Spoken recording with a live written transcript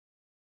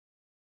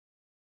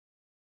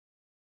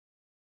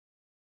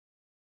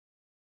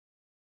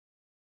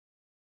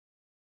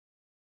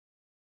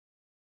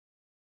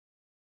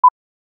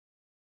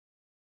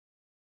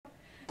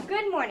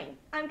Good morning.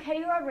 I'm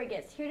Katie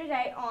Rodriguez here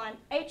today on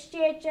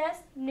HGHS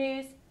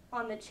News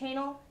on the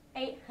channel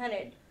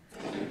 800.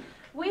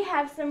 We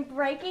have some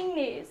breaking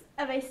news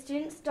of a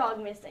student's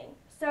dog missing,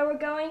 so we're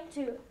going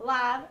to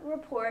live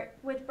report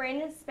with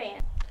Brandon Span.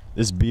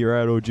 This is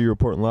B-Rad OG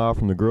reporting live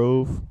from the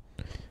Grove.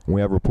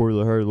 We have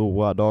reportedly heard a little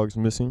white dog's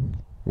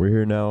missing. We're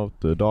here now with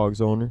the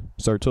dog's owner.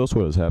 Sir, tell us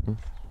what has happened.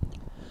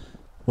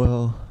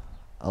 Well,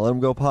 I let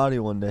him go potty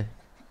one day.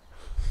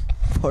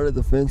 Part of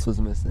the fence was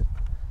missing.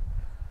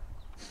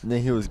 And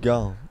then he was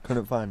gone.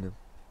 Couldn't find him.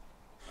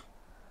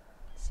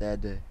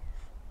 Sad day.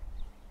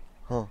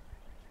 Huh.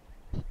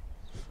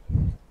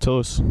 Tell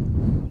us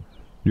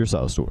your side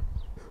of the story.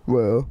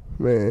 Well,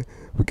 man,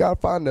 we gotta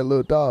find that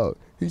little dog.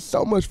 He's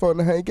so much fun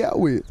to hang out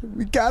with.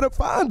 We gotta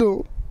find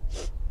him.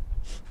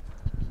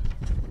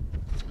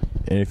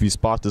 And if you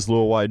spot this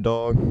little white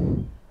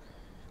dog,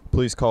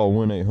 please call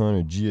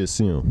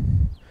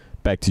 1-800-GSM.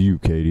 Back to you,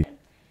 Katie.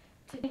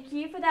 Thank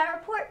you for that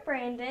report,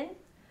 Brandon.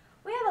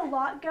 We have a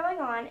lot going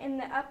on in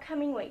the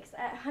upcoming weeks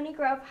at Honey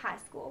Grove High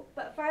School.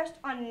 But first,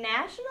 on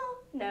national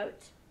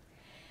note,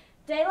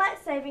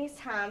 Daylight Savings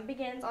Time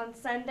begins on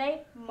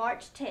Sunday,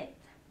 March 10th.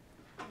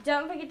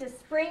 Don't forget to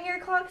spring your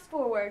clocks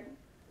forward.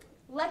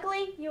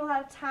 Luckily, you'll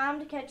have time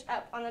to catch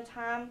up on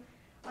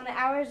the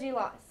hours you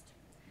lost.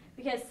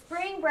 Because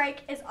spring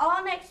break is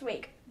all next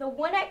week, the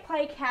One Act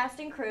Play cast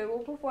and crew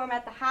will perform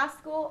at the high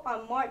school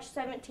on March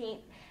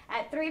 17th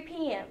at 3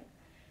 p.m.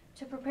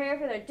 to prepare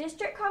for their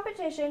district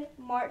competition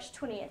March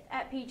 20th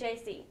at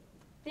PJC.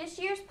 This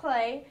year's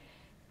play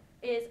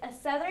is a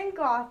Southern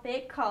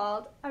Gothic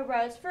called A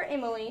Rose for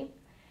Emily,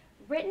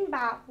 written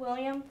by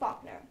William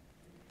Faulkner.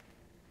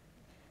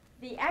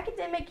 The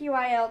academic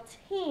UIL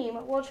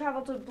team will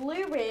travel to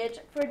Blue Ridge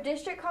for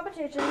district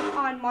competition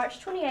on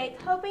March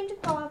 28th, hoping to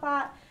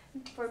qualify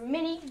for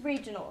mini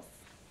regionals.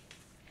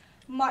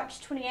 March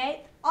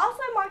 28th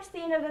also marks the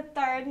end of the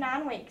third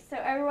 9 weeks, so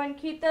everyone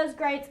keep those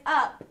grades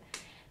up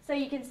so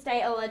you can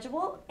stay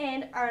eligible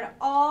and earn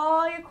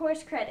all your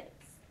course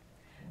credits.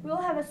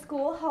 We'll have a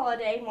school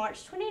holiday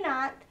March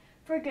 29th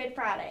for Good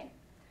Friday.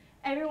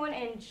 Everyone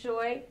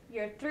enjoy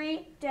your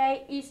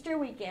 3-day Easter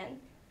weekend.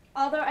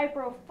 Although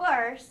April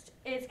 1st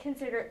is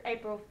considered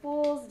April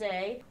Fool's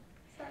Day,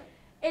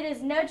 it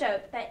is no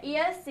joke that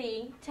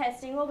EOC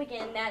testing will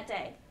begin that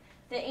day.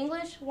 The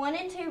English 1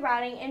 and 2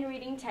 writing and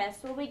reading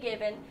tests will be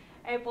given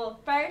April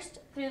 1st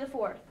through the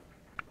 4th.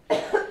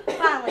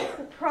 Finally,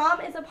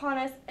 prom is upon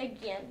us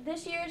again.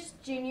 This year's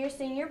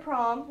junior-senior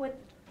prom with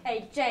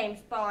a James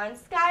Bond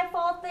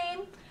Skyfall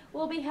theme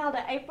will be held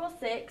at April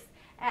 6th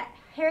at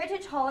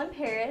Heritage Hall in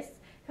Paris,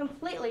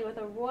 completely with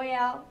a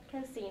Royale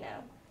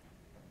Casino.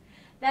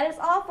 That is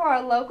all for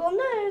our local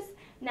news.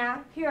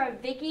 Now, here are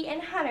Vicki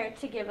and Hunter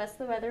to give us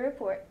the weather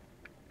report.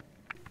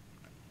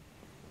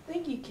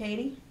 Thank you,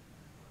 Katie.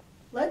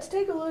 Let's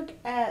take a look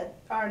at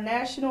our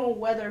national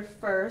weather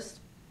first.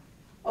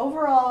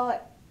 Overall,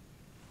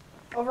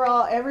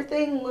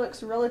 everything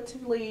looks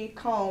relatively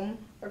calm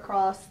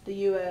across the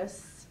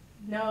U.S.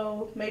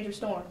 No major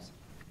storms.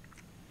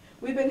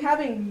 We've been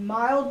having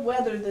mild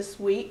weather this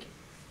week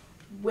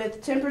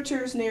with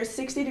temperatures near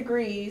 60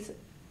 degrees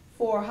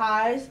for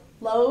highs,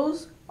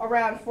 lows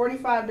around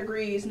 45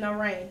 degrees, no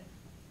rain.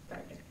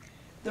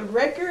 The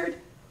record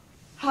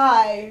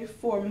high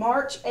for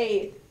March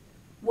 8th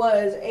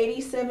was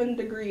 87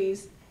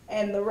 degrees,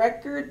 and the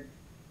record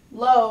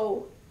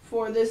low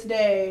for this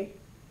day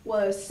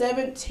was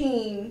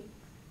 17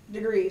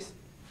 degrees.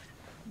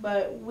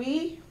 But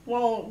we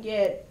won't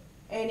get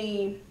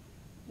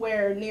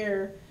anywhere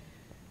near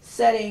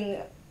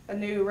setting a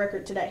new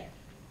record today.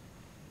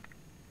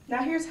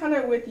 Now here's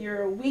Hunter with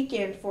your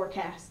weekend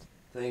forecast.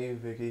 Thank you,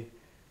 Vicki.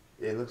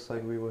 It looks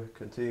like we will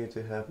continue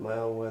to have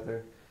mild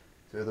weather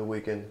through the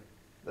weekend.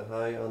 The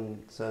high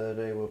on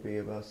Saturday will be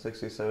about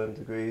 67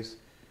 degrees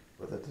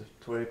with a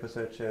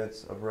 20%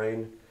 chance of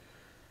rain.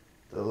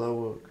 The low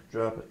will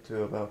drop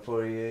to about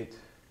 48.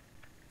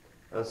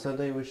 On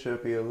Sunday we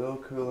should be a little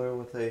cooler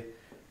with a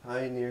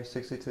high near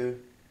 62.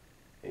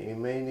 And you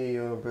may need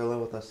your umbrella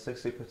with a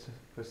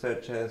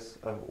 60% chance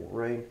of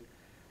rain.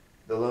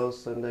 The low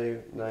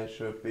Sunday night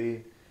should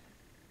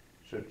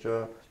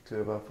drop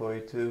to about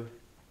 42.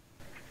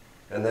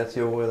 And that's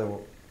your weather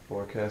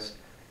forecast.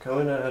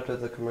 Coming out after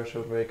the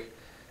commercial break,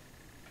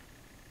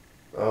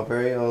 our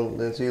very own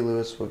Lindsay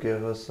Lewis will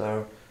give us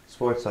our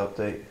sports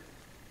update.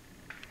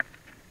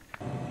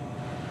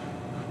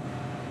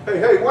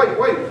 Hey, wait,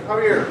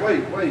 come here,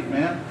 wait,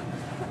 man.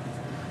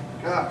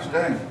 Gosh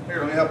dang, here,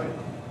 let me help you.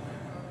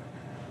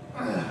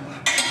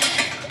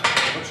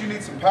 But you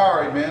need some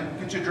Powerade, man.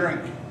 Get you a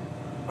drink.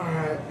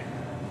 Alright.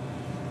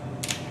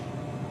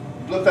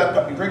 Drink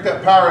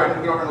that Powerade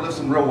and get over here and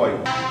listen real weight.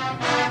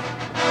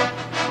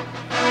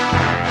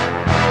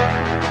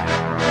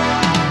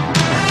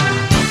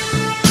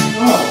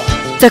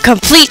 The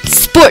complete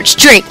sports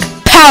drink,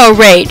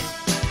 Powerade.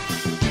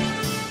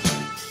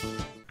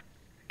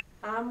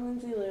 I'm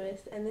Lindsay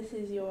Lewis, and this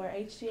is your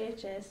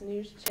HGHS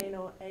News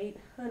Channel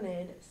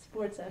 800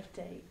 Sports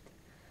Update.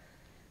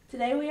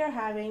 Today we are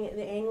having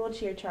the annual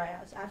cheer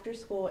tryouts after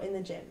school in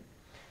the gym.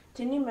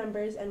 2 new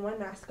members and 1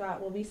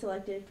 mascot will be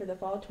selected for the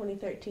Fall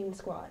 2013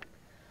 squad.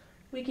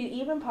 We could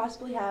even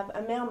possibly have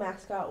a male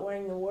mascot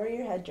wearing the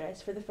Warrior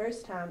headdress for the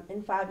first time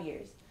in 5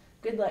 years.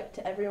 Good luck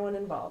to everyone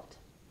involved.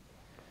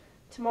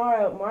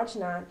 Tomorrow, March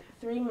 9th,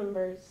 3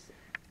 members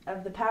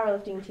of the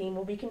powerlifting team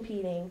will be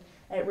competing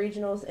at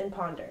regionals in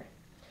Ponder.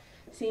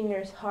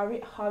 Seniors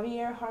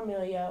Javier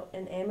Harmilio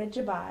and Ahmed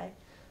Jabai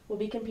will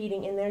be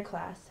competing in their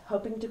class,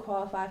 hoping to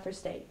qualify for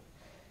state.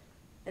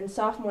 And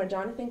sophomore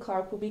Jonathan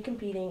Clark will be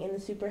competing in the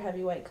super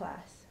heavyweight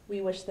class.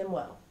 We wish them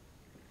well.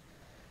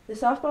 The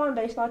softball and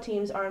baseball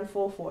teams are in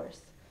full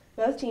force.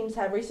 Both teams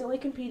have recently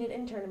competed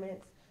in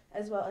tournaments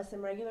as well as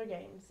some regular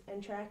games,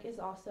 and track is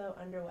also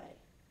underway.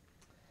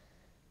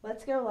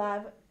 Let's go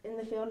live in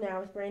the field now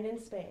with Brandon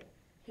Spann,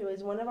 who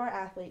is one of our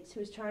athletes who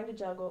is trying to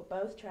juggle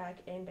both track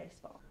and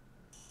baseball.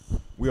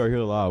 We are here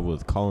live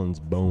with Collins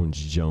Bones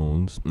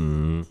Jones.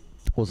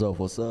 What's up?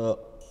 What's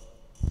up?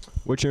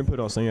 What's your input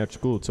on staying after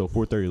school till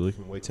 4:30,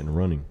 lifting weights and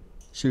running?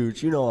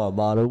 Shoot, you know our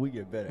motto. We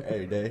get better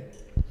every day.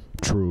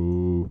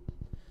 True.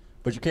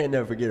 But you can't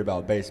never forget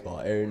about baseball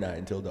every night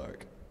until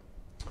dark.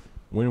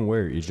 When and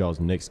where is y'all's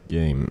next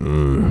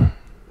game?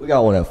 We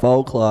got one at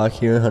 4 o'clock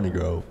here in Honey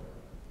Grove.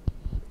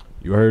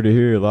 You heard it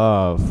here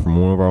live from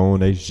one of our own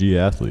HG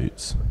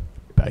athletes.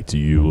 Back to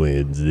you,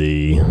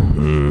 Lindsay.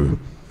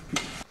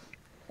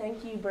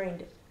 Thank you,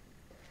 Brandon.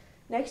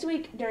 Next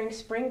week, during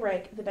spring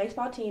break, the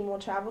baseball team will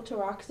travel to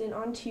Roxton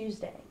on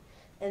Tuesday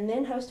and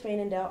then host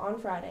Fannondale on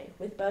Friday,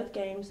 with both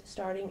games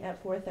starting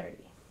at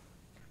 4:30.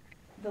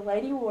 The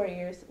Lady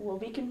Warriors will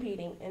be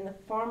competing in the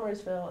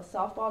Farmersville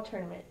softball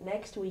tournament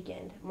next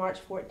weekend, March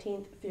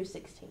 14th through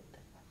 16th.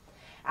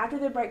 After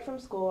the break from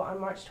school on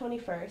March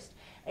 21st,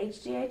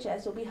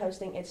 HGHS will be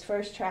hosting its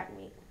first track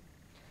meet,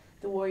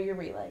 the Warrior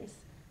Relays.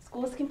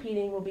 Schools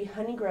competing will be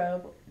Honey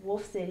Grove,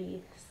 Wolf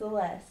City,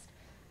 Celeste,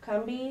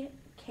 Cumbie,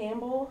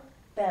 Campbell,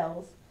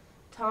 Bells,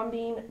 Tom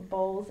Bean,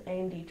 Bowles,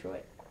 and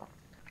Detroit.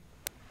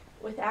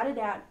 Without a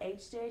doubt,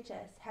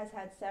 HGHS has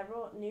had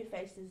several new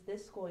faces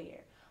this school year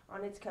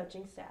on its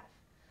coaching staff.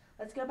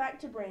 Let's go back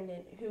to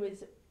Brandon, who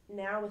is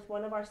now with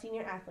one of our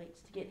senior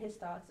athletes, to get his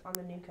thoughts on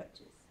the new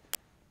coaches.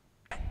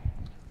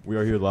 We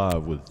are here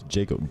live with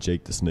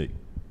Jake the Snake.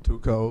 Too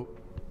cold.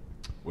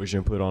 What's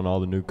your input on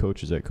all the new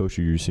coaches that coached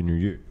you your senior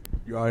year?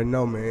 You already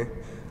know, man.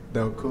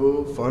 They were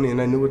cool, funny, and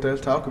they knew what they was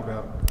talking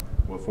about.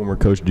 What former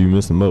coach do you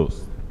miss the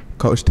most?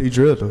 Coach T.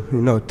 Drizzle,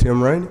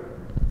 Tim Rainey.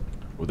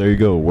 Well, there you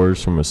go.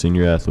 Words from a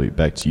senior athlete.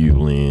 Back to you,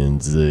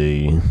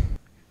 Lindsay.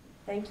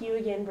 Thank you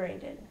again,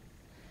 Brandon.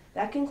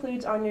 That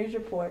concludes our news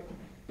report.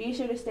 Be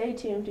sure to stay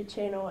tuned to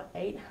channel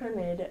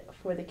 800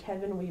 for the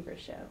Kevin Weaver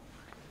Show.